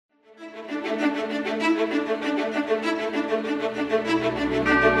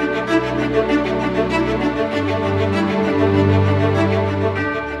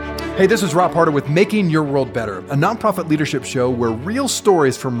Hey, this is Rob Harder with Making Your World Better, a nonprofit leadership show where real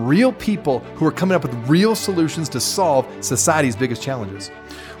stories from real people who are coming up with real solutions to solve society's biggest challenges.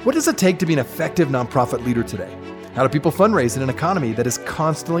 What does it take to be an effective nonprofit leader today? How do people fundraise in an economy that is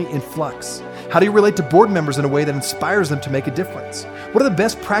constantly in flux? How do you relate to board members in a way that inspires them to make a difference? What are the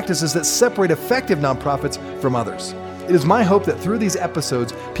best practices that separate effective nonprofits from others? It is my hope that through these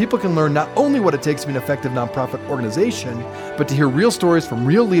episodes, people can learn not only what it takes to be an effective nonprofit organization, but to hear real stories from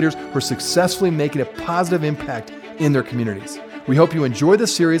real leaders who are successfully making a positive impact in their communities. We hope you enjoy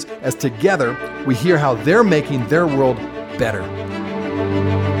this series as together we hear how they're making their world better.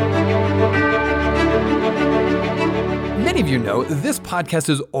 Many of you know this podcast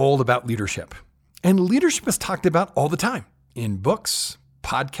is all about leadership. And leadership is talked about all the time in books,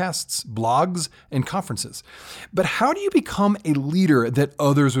 podcasts, blogs, and conferences. But how do you become a leader that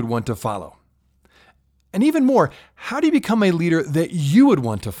others would want to follow? And even more, how do you become a leader that you would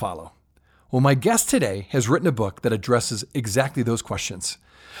want to follow? Well, my guest today has written a book that addresses exactly those questions.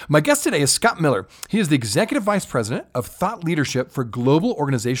 My guest today is Scott Miller. He is the Executive Vice President of Thought Leadership for Global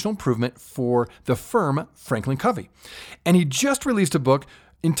Organizational Improvement for the firm Franklin Covey. And he just released a book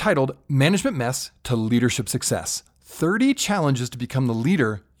entitled Management Mess to Leadership Success: 30 Challenges to Become the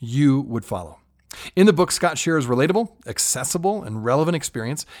Leader You Would Follow. In the book, Scott shares relatable, accessible, and relevant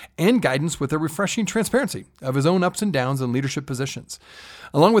experience and guidance with a refreshing transparency of his own ups and downs in leadership positions.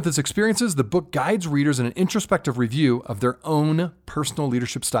 Along with his experiences, the book guides readers in an introspective review of their own personal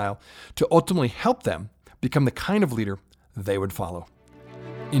leadership style to ultimately help them become the kind of leader they would follow.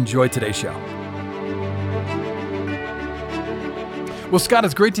 Enjoy today's show. Well, Scott,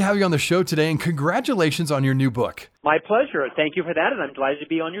 it's great to have you on the show today, and congratulations on your new book. My pleasure. Thank you for that, and I'm delighted to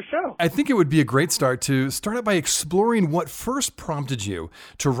be on your show. I think it would be a great start to start out by exploring what first prompted you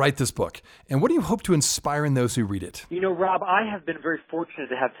to write this book, and what do you hope to inspire in those who read it? You know, Rob, I have been very fortunate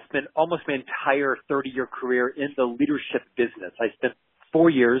to have spent almost my entire 30-year career in the leadership business. I spent 4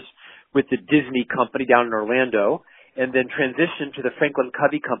 years with the Disney company down in Orlando, and then transitioned to the Franklin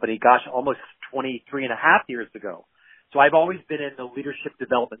Covey company, almost 23 and a half years ago. So I've always been in the leadership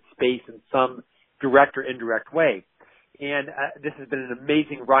development space in some direct or indirect way. And this has been an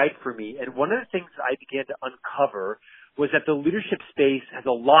amazing ride for me. And one of the things I began to uncover was that the leadership space has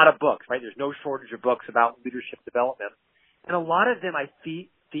a lot of books, right? There's no shortage of books about leadership development. And a lot of them I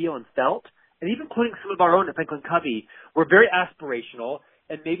feel and felt, and even including some of our own at Franklin Covey, were very aspirational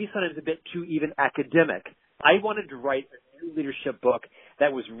and maybe sometimes a bit too even academic. I wanted to write a new leadership book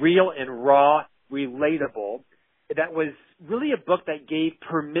that was real and raw, relatable, that was really a book that gave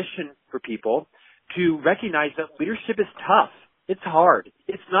permission for people to recognize that leadership is tough. It's hard.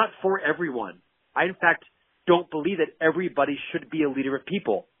 It's not for everyone. I, in fact, don't believe that everybody should be a leader of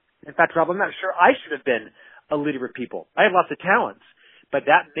people. In fact, Rob, I'm not sure I should have been a leader of people. I have lots of talents, but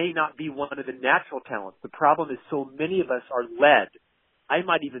that may not be one of the natural talents. The problem is so many of us are led, I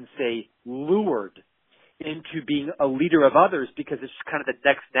might even say lured, into being a leader of others because it's kind of the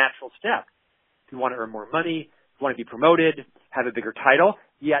next natural step. If you want to earn more money, want to be promoted, have a bigger title,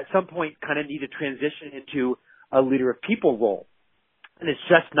 you at some point kind of need to transition into a leader of people role. And it's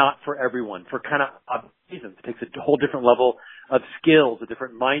just not for everyone for kind of obvious reasons. It takes a whole different level of skills, a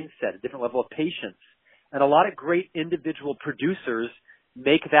different mindset, a different level of patience. And a lot of great individual producers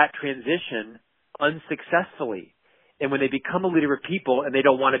make that transition unsuccessfully. And when they become a leader of people and they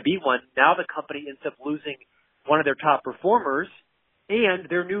don't want to be one, now the company ends up losing one of their top performers and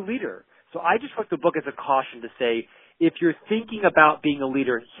their new leader. So I just wrote the book as a caution to say, if you're thinking about being a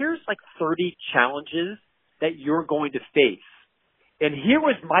leader, here's like 30 challenges that you're going to face. And here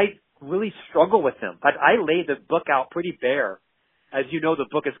was my really struggle with them. But I laid the book out pretty bare. As you know, the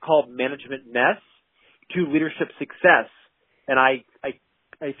book is called Management Mess to Leadership Success. And I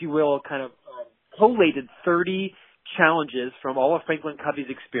if you will, kind of collated 30 challenges from all of Franklin Covey's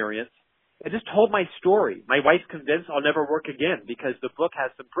experience. I just told my story. My wife's convinced I'll never work again because the book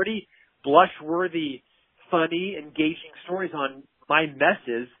has some pretty blush-worthy, funny, engaging stories on my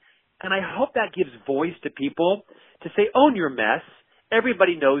messes. And I hope that gives voice to people to say, own your mess.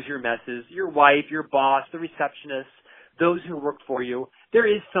 Everybody knows your messes, your wife, your boss, the receptionist, those who work for you. There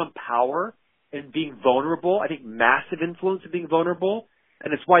is some power in being vulnerable. I think massive influence in being vulnerable.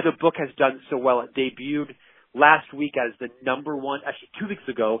 And it's why the book has done so well. It debuted last week as the number one, actually 2 weeks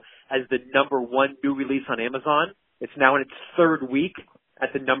ago, as the number one new release on Amazon. It's now in its third week at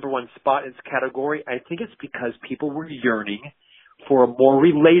the number one spot in its category. I think it's because people were yearning for a more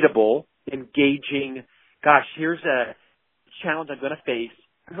relatable, engaging, here's a challenge I'm going to face.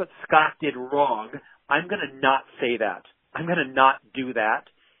 Here's what Scott did wrong. I'm going to not say that. I'm going to not do that.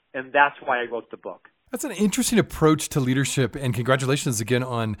 And that's why I wrote the book. That's an interesting approach to leadership, and congratulations again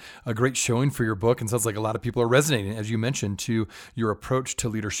on a great showing for your book. And sounds like a lot of people are resonating, as you mentioned, to your approach to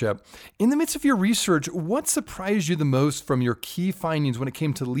leadership. In the midst of your research, what surprised you the most from your key findings when it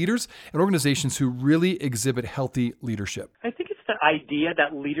came to leaders and organizations who really exhibit healthy leadership? I think it's the idea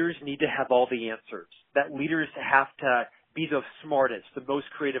that leaders need to have all the answers, that leaders have to be the smartest, the most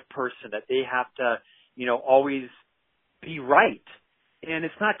creative person, that they have to, always be right. And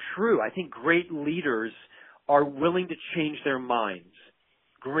it's not true. I think great leaders are willing to change their minds.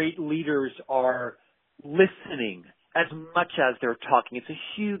 Great leaders are listening as much as they're talking. It's a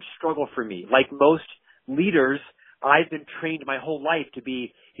huge struggle for me. Like most leaders, I've been trained my whole life to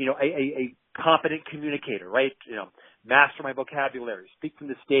be, a competent communicator, right? Master my vocabulary, speak from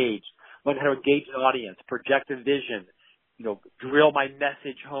the stage, learn how to engage an audience, project a vision, drill my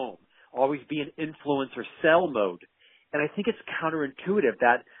message home, always be in influencer sell mode. And I think it's counterintuitive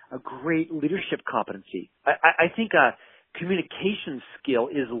that a great leadership competency, I think a communication skill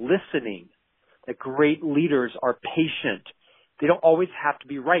is listening, that great leaders are patient. They don't always have to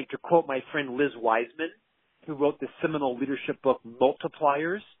be right. To quote my friend Liz Wiseman, who wrote the seminal leadership book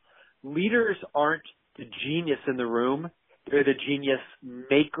Multipliers, leaders aren't the genius in the room. They're the genius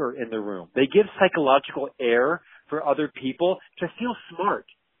maker in the room. They give psychological air for other people to feel smart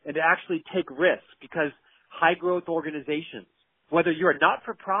and to actually take risks, because high growth organizations, whether you're a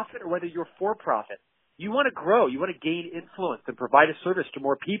not-for-profit or whether you're for-profit, you want to grow, you want to gain influence and provide a service to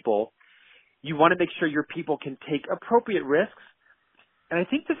more people. You want to make sure your people can take appropriate risks. And I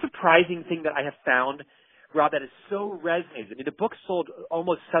think the surprising thing that I have found, Rob, that is so resonates. I mean, the book sold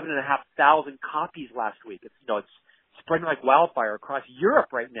almost 7,500 copies last week. It's spreading like wildfire across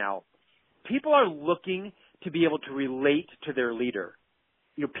Europe right now. People are looking to be able to relate to their leader.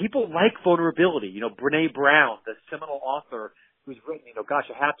 People like vulnerability. Brené Brown, the seminal author who's written, a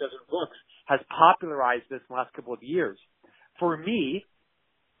half dozen books, has popularized this in the last couple of years. For me,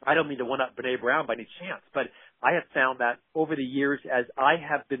 I don't mean to one-up Brené Brown by any chance, but I have found that over the years, as I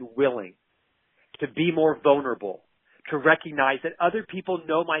have been willing to be more vulnerable, to recognize that other people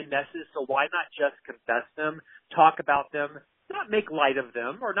know my messes, so why not just confess them, talk about them, not make light of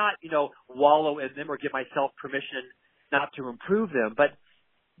them, or not, wallow in them or give myself permission not to improve them, but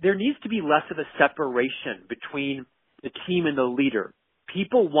there needs to be less of a separation between the team and the leader.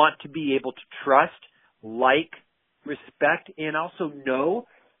 People want to be able to trust, respect, and also know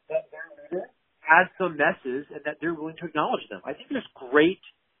that their leader has some messes and that they're willing to acknowledge them. I think there's great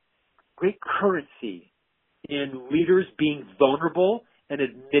currency in leaders being vulnerable and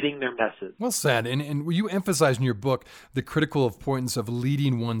admitting their messes. Well said. And you emphasize in your book the critical importance of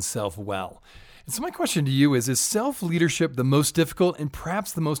leading oneself well. And so my question to you is self-leadership the most difficult and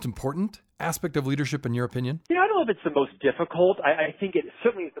perhaps the most important aspect of leadership in your opinion? I don't know if it's the most difficult. I think it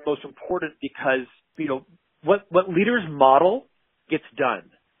certainly is the most important because, what leaders model gets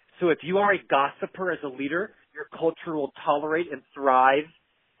done. So if you are a gossiper as a leader, your culture will tolerate and thrive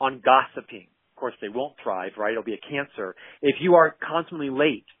on gossiping. Of course, they won't thrive, right? It'll be a cancer. If you are constantly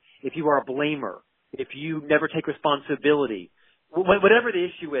late, if you are a blamer, if you never take responsibility, whatever the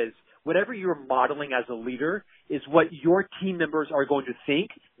issue is, whatever you're modeling as a leader is what your team members are going to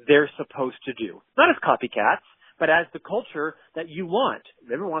think they're supposed to do. Not as copycats, but as the culture that you want.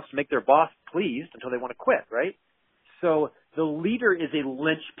 Everyone wants to make their boss pleased until they want to quit, right? So the leader is a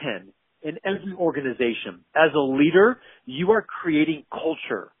linchpin in every organization. As a leader, you are creating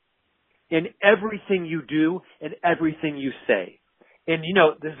culture in everything you do and everything you say. And,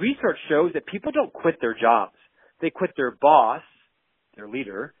 the research shows that people don't quit their jobs. They quit their boss, their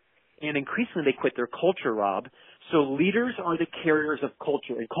leader, and increasingly they quit their culture, Rob. So leaders are the carriers of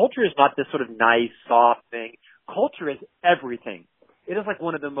culture. And culture is not this sort of nice, soft thing. Culture is everything. It is like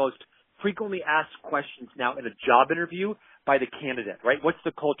one of the most frequently asked questions now in a job interview by the candidate, right? What's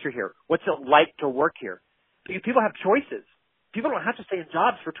the culture here? What's it like to work here? Because people have choices. People don't have to stay in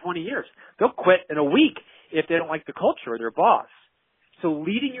jobs for 20 years. They'll quit in a week if they don't like the culture or their boss. So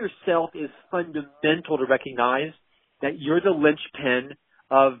leading yourself is fundamental to recognize that you're the linchpin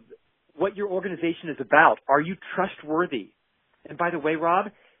of what your organization is about. Are you trustworthy? And by the way, Rob,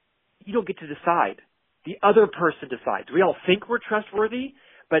 you don't get to decide. The other person decides. We all think we're trustworthy,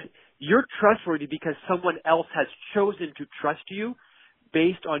 but you're trustworthy because someone else has chosen to trust you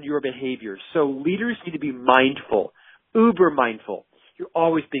based on your behavior. So leaders need to be mindful, uber mindful. You're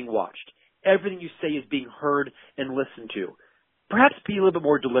always being watched. Everything you say is being heard and listened to. Perhaps be a little bit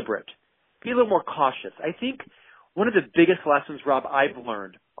more deliberate. Be a little more cautious. I think one of the biggest lessons, Rob, I've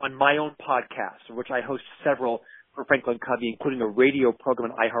learned on my own podcast, in which I host several for Franklin Covey, including a radio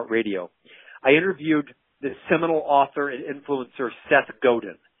program on iHeartRadio. I interviewed the seminal author and influencer Seth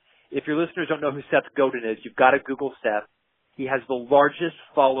Godin. If your listeners don't know who Seth Godin is, you've got to Google Seth. He has the largest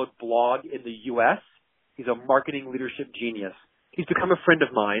followed blog in the U.S. He's a marketing leadership genius. He's become a friend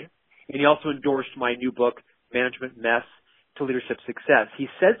of mine, and he also endorsed my new book, Management Mess to Leadership Success. He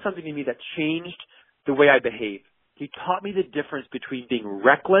said something to me that changed the way I behave. He taught me the difference between being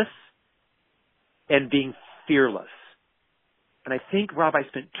reckless and being fearless. And I think, Rob, I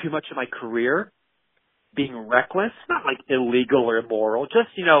spent too much of my career being reckless, not like illegal or immoral,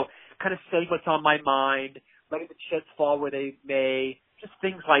 just, kind of saying what's on my mind, letting the chips fall where they may, just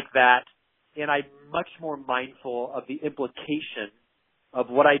things like that. And I'm much more mindful of the implication of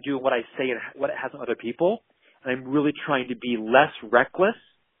what I do and what I say and what it has on other people. And I'm really trying to be less reckless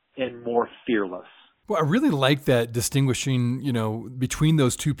and more fearless. Well, I really like that distinguishing, between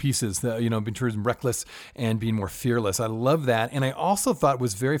those two pieces, between reckless and being more fearless. I love that. And I also thought it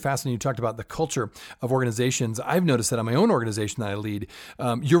was very fascinating. You talked about the culture of organizations. I've noticed that on my own organization that I lead.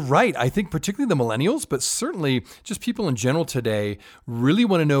 You're right. I think particularly the millennials, but certainly just people in general today really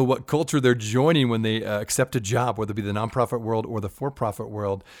want to know what culture they're joining when they accept a job, whether it be the nonprofit world or the for-profit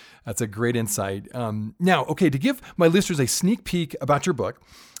world. That's a great insight. Now, to give my listeners a sneak peek about your book,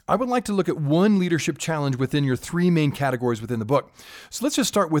 I would like to look at one leadership challenge within your three main categories within the book. So let's just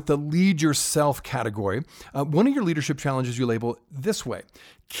start with the lead yourself category. One of your leadership challenges you label this way: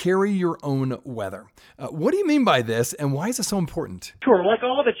 carry your own weather. What do you mean by this, and why is it so important? Sure. Like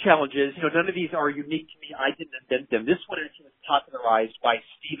all of the challenges, none of these are unique to me. I didn't invent them. This one was popularized by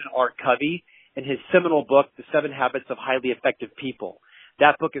Stephen R. Covey in his seminal book, The 7 Habits of Highly Effective People.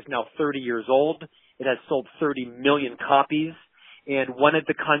 That book is now 30 years old. It has sold 30 million copies. And one of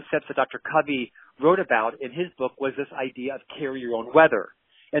the concepts that Dr. Covey wrote about in his book was this idea of carry your own weather.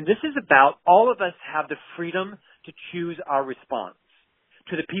 And this is about all of us have the freedom to choose our response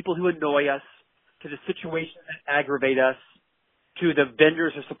to the people who annoy us, to the situations that aggravate us, to the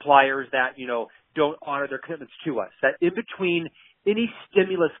vendors or suppliers that, don't honor their commitments to us. That in between any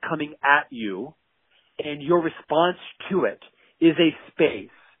stimulus coming at you and your response to it is a space.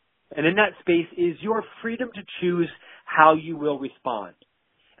 And in that space is your freedom to choose how you will respond.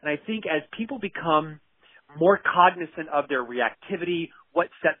 And I think as people become more cognizant of their reactivity, what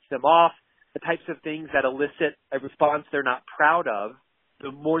sets them off, the types of things that elicit a response they're not proud of,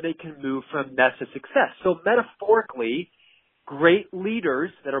 the more they can move from mess to success. So metaphorically, great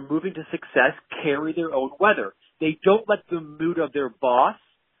leaders that are moving to success carry their own weather. They don't let the mood of their boss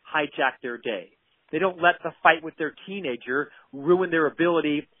hijack their day. They don't let the fight with their teenager ruin their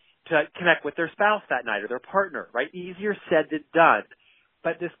ability to connect with their spouse that night or their partner, right? Easier said than done.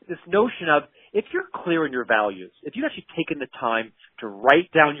 But this notion of, if you're clear in your values, if you've actually taken the time to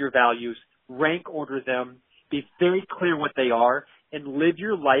write down your values, rank order them, be very clear what they are, and live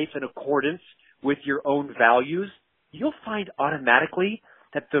your life in accordance with your own values, you'll find automatically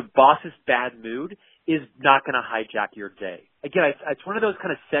that the boss's bad mood is not going to hijack your day. Again, it's one of those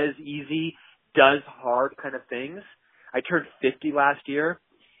kind of says easy, does hard kind of things. I turned 50 last year.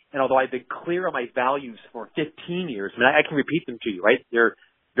 And although I've been clear on my values for 15 years, I can repeat them to you, right? They're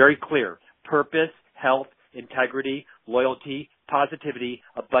very clear. Purpose, health, integrity, loyalty, positivity,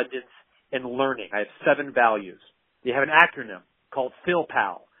 abundance, and learning. I have 7 values. They have an acronym called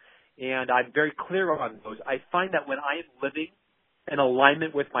PhilPal. And I'm very clear on those. I find that when I am living in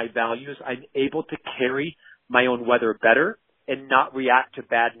alignment with my values, I'm able to carry my own weather better and not react to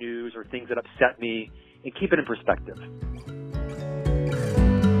bad news or things that upset me, and keep it in perspective.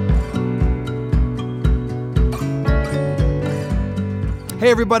 Hey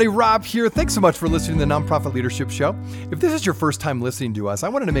everybody, Rob here. Thanks so much for listening to the Nonprofit Leadership Show. If this is your first time listening to us, I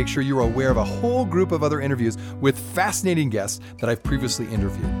wanted to make sure you're aware of a whole group of other interviews with fascinating guests that I've previously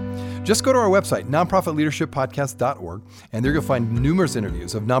interviewed. Just go to our website, nonprofitleadershippodcast.org, and there you'll find numerous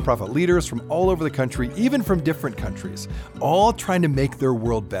interviews of nonprofit leaders from all over the country, even from different countries, all trying to make their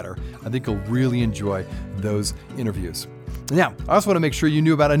world better. I think you'll really enjoy those interviews. Now, I also want to make sure you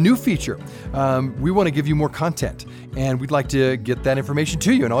knew about a new feature. We want to give you more content, and we'd like to get that information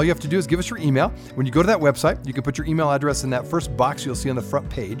to you. And all you have to do is give us your email. When you go to that website, you can put your email address in that first box you'll see on the front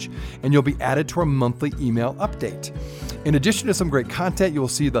page, and you'll be added to our monthly email update. In addition to some great content, you will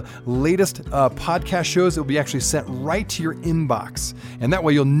see the latest podcast shows that will be actually sent right to your inbox. And that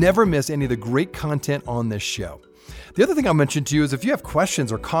way you'll never miss any of the great content on this show. The other thing I'll mention to you is if you have questions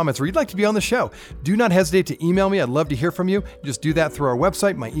or comments or you'd like to be on the show, do not hesitate to email me. I'd love to hear from you. Just do that through our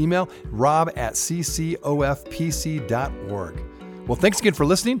website, my email, rob@ccofpc.org. Well, thanks again for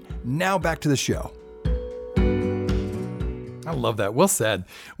listening. Now back to the show. I love that. Well said.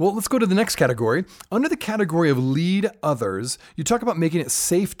 Well, let's go to the next category. Under the category of lead others, you talk about making it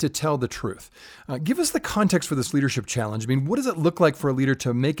safe to tell the truth. Give us the context for this leadership challenge. I mean, what does it look like for a leader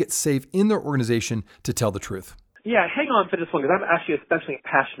to make it safe in their organization to tell the truth? Yeah, hang on for this one because I'm actually especially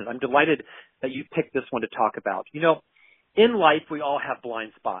passionate. I'm delighted that you picked this one to talk about. You know, in life, we all have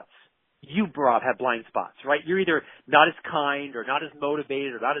blind spots. You, Rob, have blind spots, right? You're either not as kind or not as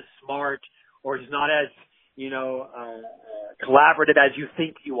motivated or not as smart or just not as, collaborative as you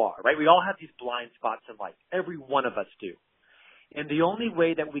think you are, right? We all have these blind spots in life. Every one of us do. And the only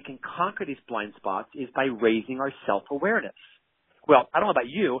way that we can conquer these blind spots is by raising our self-awareness. Well, I don't know about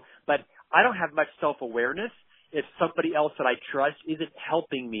you, but I don't have much self-awareness if somebody else that I trust isn't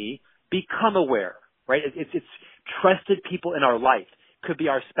helping me become aware, right? It's trusted people in our life. Could be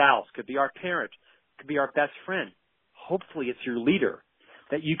our spouse, could be our parent, could be our best friend. Hopefully it's your leader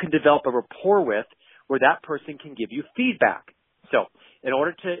that you can develop a rapport with where that person can give you feedback. So in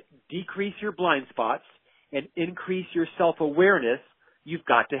order to decrease your blind spots and increase your self-awareness, you've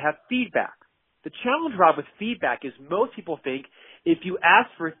got to have feedback. The challenge, Rob, with feedback is most people think if you ask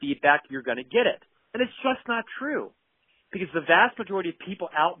for feedback, you're going to get it. And it's just not true because the vast majority of people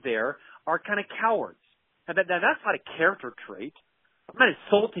out there are kind of cowards. Now that's not a character trait. I'm not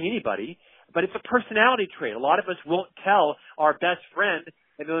insulting anybody, but it's a personality trait. A lot of us won't tell our best friend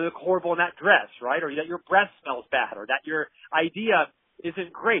and they look horrible in that dress, right? Or that your breath smells bad or that your idea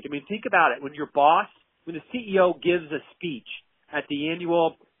isn't great. I mean, think about it. When your boss, when the CEO gives a speech at the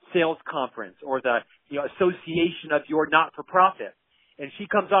annual sales conference or the association of your not-for-profit, and she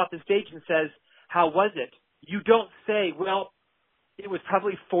comes off the stage and says, "How was it?" You don't say, "Well, it was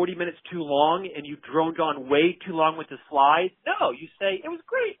probably 40 minutes too long and you droned on way too long with the slides." No, you say, "It was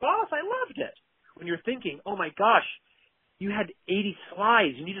great, boss. I loved it." When you're thinking, "Oh my gosh, you had 80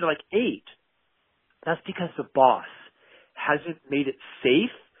 slides. You needed like 8. That's because the boss hasn't made it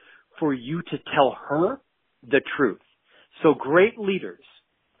safe for you to tell her the truth. So great leaders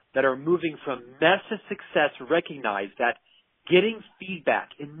that are moving from mess to success recognize that getting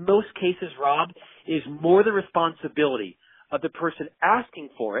feedback, in most cases, Rob, is more the responsibility of the person asking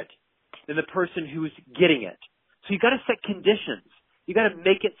for it than the person who's getting it. So you got to set conditions. You got to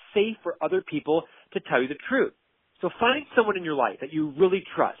make it safe for other people to tell you the truth. So finding someone in your life that you really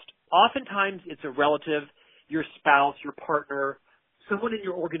trust. Oftentimes it's a relative, your spouse, your partner, someone in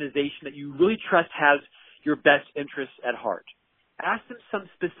your organization that you really trust has your best interests at heart. Ask them some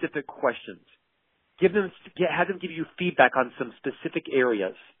specific questions. Have them give you feedback on some specific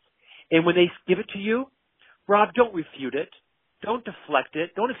areas. And when they give it to you, Rob, don't refute it. Don't deflect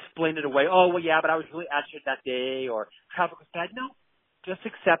it. Don't explain it away. "Oh, well, yeah, but I was really agitated that day," or "traffic was bad." No, just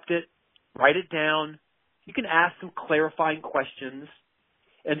accept it. Write it down. You can ask some clarifying questions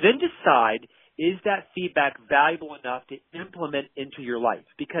and then decide, is that feedback valuable enough to implement into your life?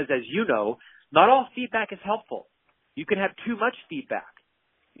 Because as you know, not all feedback is helpful. You can have too much feedback.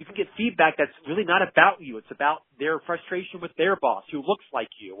 You can get feedback that's really not about you. It's about their frustration with their boss who looks like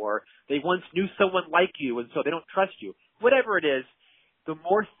you, or they once knew someone like you and so they don't trust you. Whatever it is, the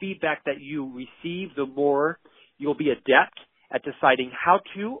more feedback that you receive, the more you'll be adept at deciding how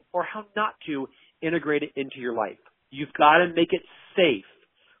to or how not to integrate it into your life. You've got to make it safe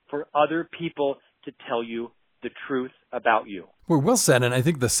for other people to tell you the truth about you. Well said. And I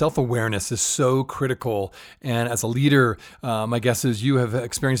think the self-awareness is so critical. And as a leader, my guess is you have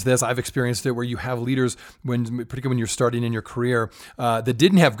experienced this. I've experienced it where you have leaders, particularly when you're starting in your career, that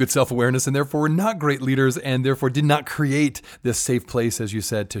didn't have good self-awareness and therefore were not great leaders and therefore did not create this safe place, as you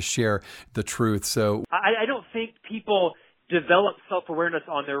said, to share the truth. So I don't think people develop self-awareness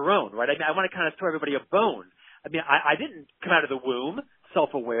on their own, right? I mean, I want to kind of throw everybody a bone. I mean, I didn't come out of the womb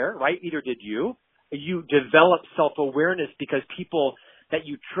self-aware, right? Neither did you. You develop self-awareness because people that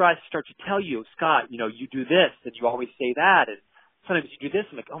you trust start to tell you, "Scott, you do this and you always say that. And sometimes you do this."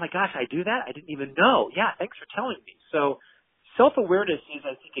 I'm like, "Oh my gosh, I do that? I didn't even know." Yeah, thanks for telling me. So self-awareness is,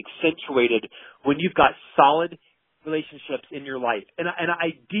 I think, accentuated when you've got solid relationships in your life. And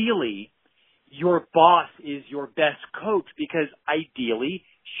ideally, your boss is your best coach because ideally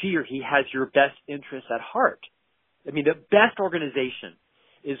she or he has your best interests at heart. I mean, the best organization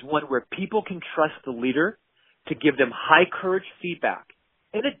is one where people can trust the leader to give them high courage feedback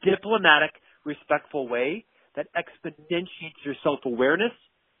in a diplomatic, respectful way that exponentiates your self-awareness,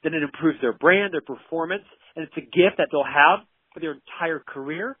 then it improves their brand, their performance, and it's a gift that they'll have for their entire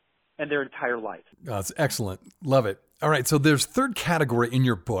career and their entire life. Oh, that's excellent. Love it. All right, so there's third category in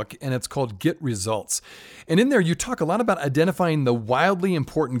your book, and it's called Get Results. And in there, you talk a lot about identifying the wildly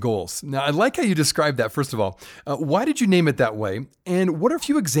important goals. Now, I like how you described that, first of all. Why did you name it that way? And what are a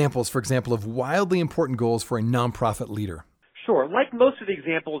few examples, for example, of wildly important goals for a nonprofit leader? Sure. Like most of the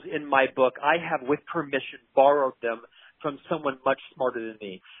examples in my book, I have, with permission, borrowed them from someone much smarter than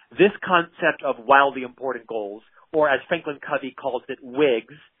me. This concept of wildly important goals, or as Franklin Covey calls it,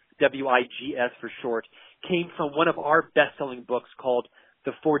 WIGS, W-I-G-S for short, came from one of our best-selling books called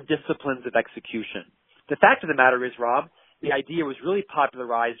The Four Disciplines of Execution. The fact of the matter is, Rob, the idea was really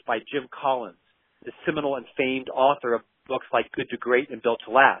popularized by Jim Collins, the seminal and famed author of books like Good to Great and Built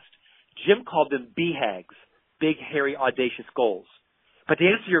to Last. Jim called them BHAGs, big, hairy, audacious goals. But to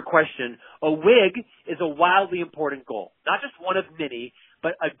answer your question, a WIG is a wildly important goal. Not just one of many,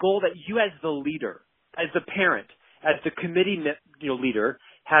 but a goal that you as the leader, as the parent, as the committee leader,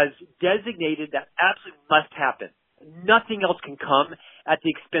 has designated that absolutely must happen. Nothing else can come at the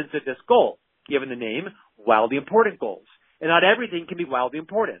expense of this goal, given the name wildly important goals. And not everything can be wildly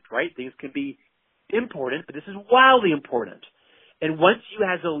important, right? Things can be important, but this is wildly important. And once you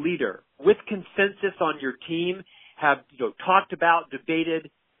as a leader, with consensus on your team, have talked about, debated,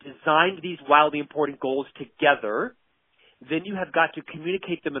 designed these wildly important goals together, then you have got to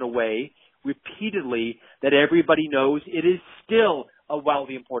communicate them in a way repeatedly that everybody knows it is still a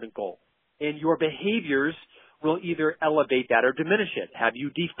wildly important goal. And your behaviors will either elevate that or diminish it. Have you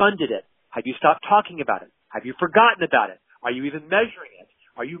defunded it? Have you stopped talking about it? Have you forgotten about it? Are you even measuring it?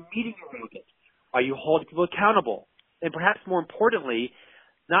 Are you meeting around it? Are you holding people accountable? And perhaps more importantly,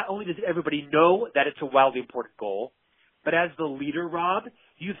 not only does everybody know that it's a wildly important goal, but as the leader, Rob,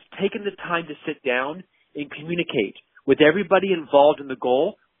 you've taken the time to sit down and communicate with everybody involved in the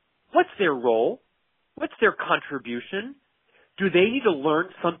goal. What's their role? What's their contribution? Do they need to learn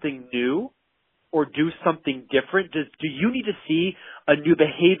something new or do something different? Do you need to see a new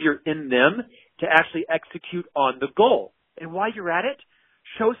behavior in them to actually execute on the goal? And while you're at it,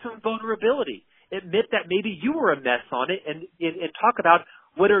 show some vulnerability. Admit that maybe you were a mess on it and talk about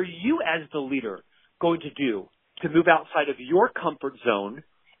what are you as the leader going to do to move outside of your comfort zone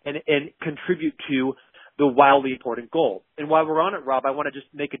and contribute to the wildly important goal. And while we're on it, Rob, I want to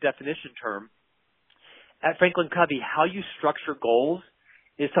just make a definition term. At Franklin Covey, how you structure goals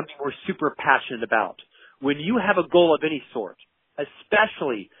is something we're super passionate about. When you have a goal of any sort,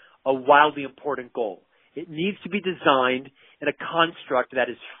 especially a wildly important goal, it needs to be designed in a construct that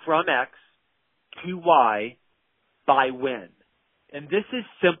is from X to Y by when. And this is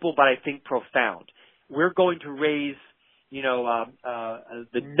simple, but I think profound. We're going to raise,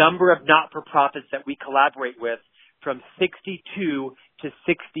 the number of not-for-profits that we collaborate with from 62 to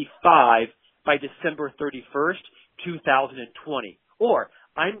 65 by December 31st, 2020. Or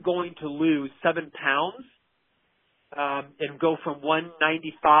I'm going to lose 7 pounds and go from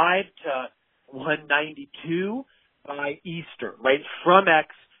 195 to 192 by Easter, right? From X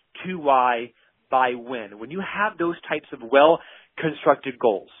to Y by when. When you have those types of well-constructed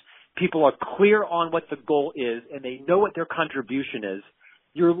goals, people are clear on what the goal is and they know what their contribution is,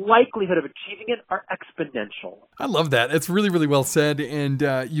 your likelihood of achieving it are exponential. I love that. It's really, really well said. And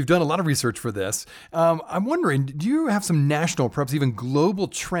you've done a lot of research for this. I'm wondering, do you have some national, perhaps even global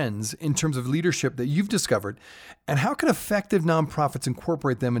trends in terms of leadership that you've discovered? And how can effective nonprofits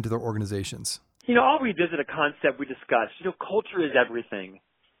incorporate them into their organizations? I'll revisit a concept we discussed. Culture is everything.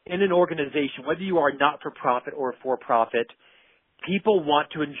 In an organization, whether you are not-for-profit or for-profit, people want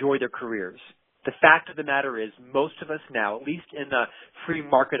to enjoy their careers. The fact of the matter is most of us now, at least in the free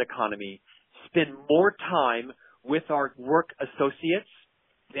market economy, spend more time with our work associates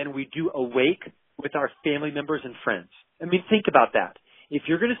than we do awake with our family members and friends. I mean, think about that. If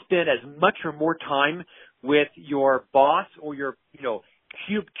you're going to spend as much or more time with your boss or your,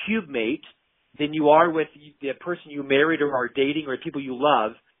 cube mate than you are with the person you married or are dating or people you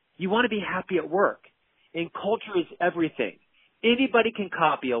love, you want to be happy at work. And culture is everything. Anybody can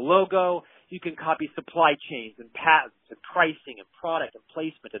copy a logo. You can copy supply chains and patents and pricing and product and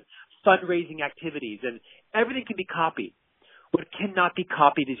placement and fundraising activities, and everything can be copied. What cannot be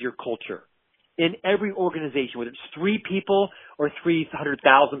copied is your culture. In every organization, whether it's 3 people or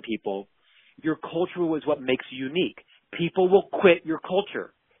 300,000 people, your culture is what makes you unique. People will quit your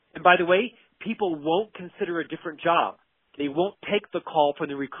culture. And by the way, people won't consider a different job. They won't take the call from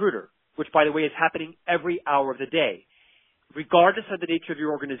the recruiter, which, by the way, is happening every hour of the day. Regardless of the nature of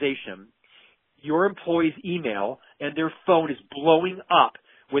your organization, your employees' email and their phone is blowing up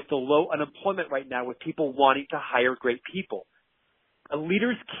with the low unemployment right now with people wanting to hire great people. A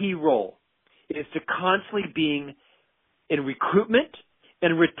leader's key role is to constantly being in recruitment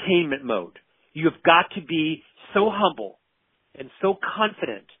and retainment mode. You have got to be so humble and so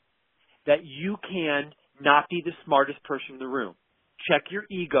confident that you can not be the smartest person in the room. Check your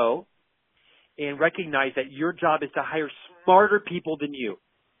ego and recognize that your job is to hire smarter people than you.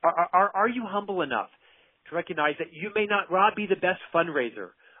 Are you humble enough to recognize that you may not, Rob, be the best fundraiser,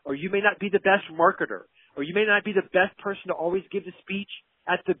 or you may not be the best marketer, or you may not be the best person to always give the speech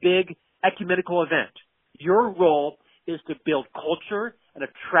at the big ecumenical event. Your role is to build culture and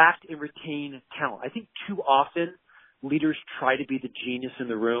attract and retain talent. I think too often leaders try to be the genius in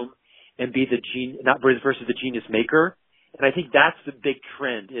the room and be the versus the genius maker. And I think that's the big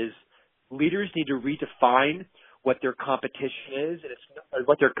trend is leaders need to redefine what their competition is and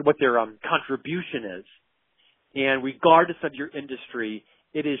what their contribution is. And regardless of your industry,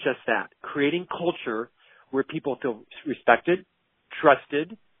 it is just that, creating culture where people feel respected,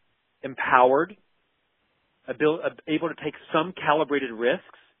 trusted, empowered, able to take some calibrated risks,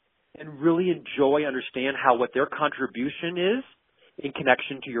 and really enjoy, understand what their contribution is in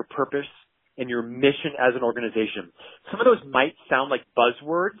connection to your purpose and your mission as an organization. Some of those might sound like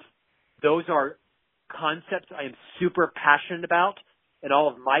buzzwords. Those are concepts I am super passionate about, and all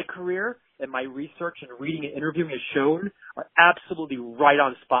of my career and my research and reading and interviewing has shown are absolutely right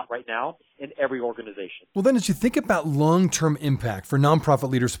on spot right now in every organization. Well, then as you think about long-term impact for nonprofit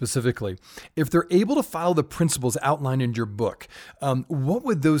leaders specifically, if they're able to follow the principles outlined in your book, what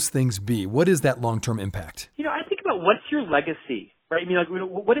would those things be? What is that long-term impact? I think about what's your legacy, right?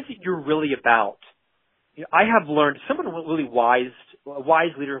 What is it you're really about? I have learned, someone really wise, a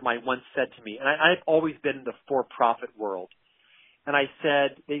wise leader of mine once said to me, and I've always been in the for-profit world. And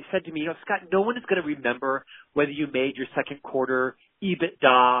they said to me, Scott, no one is going to remember whether you made your second quarter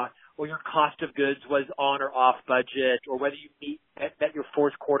EBITDA or your cost of goods was on or off budget or whether you met your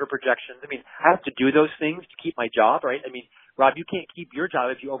fourth quarter projections. I have to do those things to keep my job, right? Rob, you can't keep your job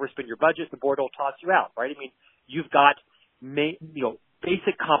if you overspend your budget. The board will toss you out, right? You've got,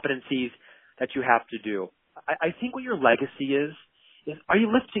 basic competencies that you have to do. I think what your legacy is are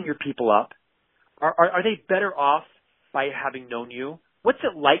you lifting your people up? Are they better off by having known you? What's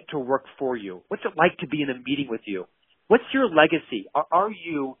it like to work for you? What's it like to be in a meeting with you? What's your legacy? Are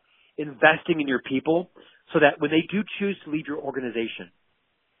you investing in your people so that when they do choose to lead your organization,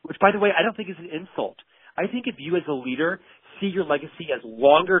 which, by the way, I don't think is an insult. I think if you as a leader see your legacy as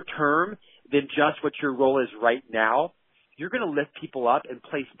longer term than just what your role is right now, you're going to lift people up and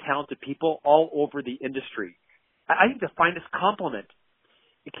place talented people all over the industry. I think the finest compliment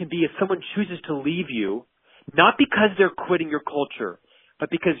it can be if someone chooses to leave you, not because they're quitting your culture, but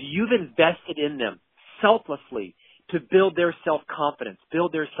because you've invested in them selflessly to build their self-confidence,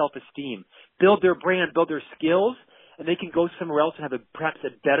 build their self-esteem, build their brand, build their skills, and they can go somewhere else and have perhaps a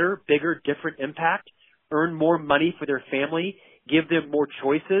better, bigger, different impact, earn more money for their family, give them more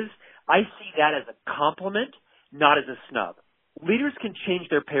choices. I see that as a compliment, not as a snub. Leaders can change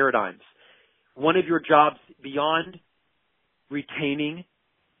their paradigms. One of your jobs beyond retaining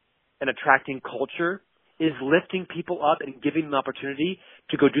and attracting culture is lifting people up and giving them the opportunity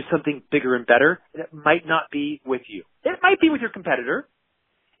to go do something bigger and better. And it might not be with you. It might be with your competitor.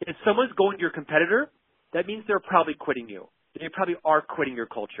 If someone's going to your competitor, that means they're probably quitting you. They probably are quitting your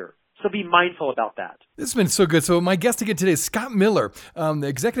culture. So be mindful about that. This has been so good. So my guest again today is Scott Miller, the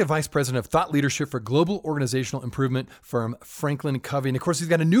Executive Vice President of Thought Leadership for global organizational improvement firm Franklin Covey. And of course, he's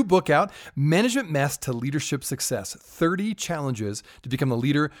got a new book out, Management Mess to Leadership Success, 30 Challenges to Become the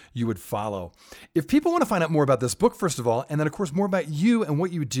Leader You Would Follow. If people want to find out more about this book, first of all, and then of course more about you and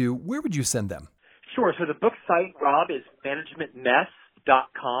what you do, where would you send them? Sure. So the book site, Rob, is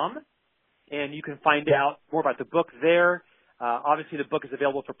managementmess.com. And you can find out more about the book there. Obviously, the book is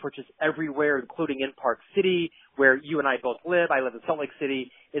available for purchase everywhere, including in Park City, where you and I both live. I live in Salt Lake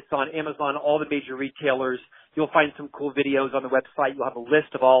City. It's on Amazon, all the major retailers. You'll find some cool videos on the website. You'll have a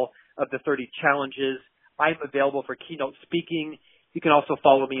list of all of the 30 challenges. I'm available for keynote speaking. You can also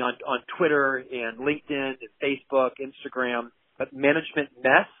follow me on Twitter and LinkedIn and Facebook, Instagram. But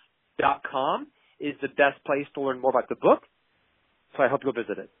managementmess.com is the best place to learn more about the book. So I hope you'll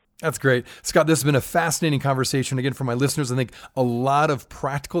visit it. That's great. Scott, this has been a fascinating conversation. Again, for my listeners, I think a lot of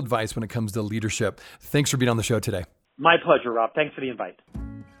practical advice when it comes to leadership. Thanks for being on the show today. My pleasure, Rob. Thanks for the invite.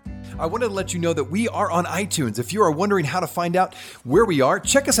 I wanted to let you know that we are on iTunes. If you are wondering how to find out where we are,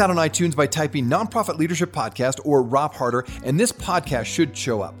 check us out on iTunes by typing Nonprofit Leadership Podcast or Rob Harder, and this podcast should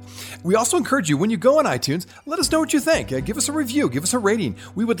show up. We also encourage you, when you go on iTunes, let us know what you think. Give us a review, give us a rating.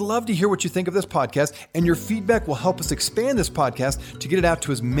 We would love to hear what you think of this podcast, and your feedback will help us expand this podcast to get it out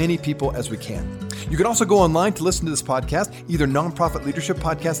to as many people as we can. You can also go online to listen to this podcast, either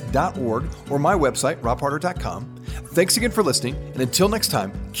nonprofitleadershippodcast.org or my website, robharder.com. Thanks again for listening, and until next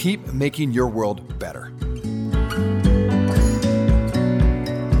time, keep making your world better.